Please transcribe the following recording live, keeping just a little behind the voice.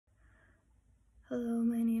Hello,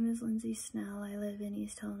 my name is Lindsay Snell. I live in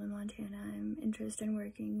East Helena, Montana. I'm interested in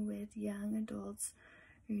working with young adults,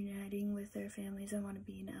 reuniting with their families. I want to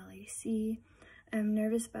be an LAC. I'm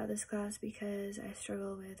nervous about this class because I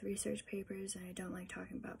struggle with research papers and I don't like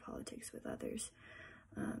talking about politics with others.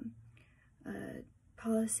 A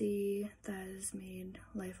policy that has made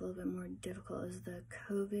life a little bit more difficult is the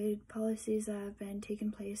COVID policies that have been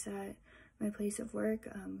taking place at my place of work.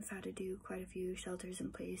 We've had to do quite a few shelters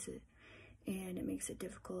in place, and it makes it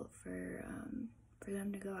difficult for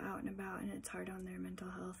them to go out and about, and it's hard on their mental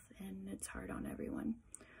health, and it's hard on everyone.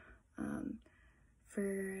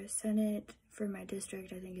 For Senate, for my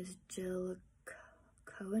district, I think is Jill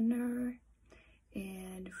Cohener,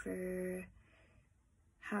 and for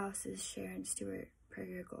House is Sharon Stewart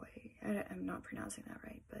Pergoy. I'm not pronouncing that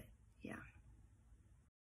right, but yeah.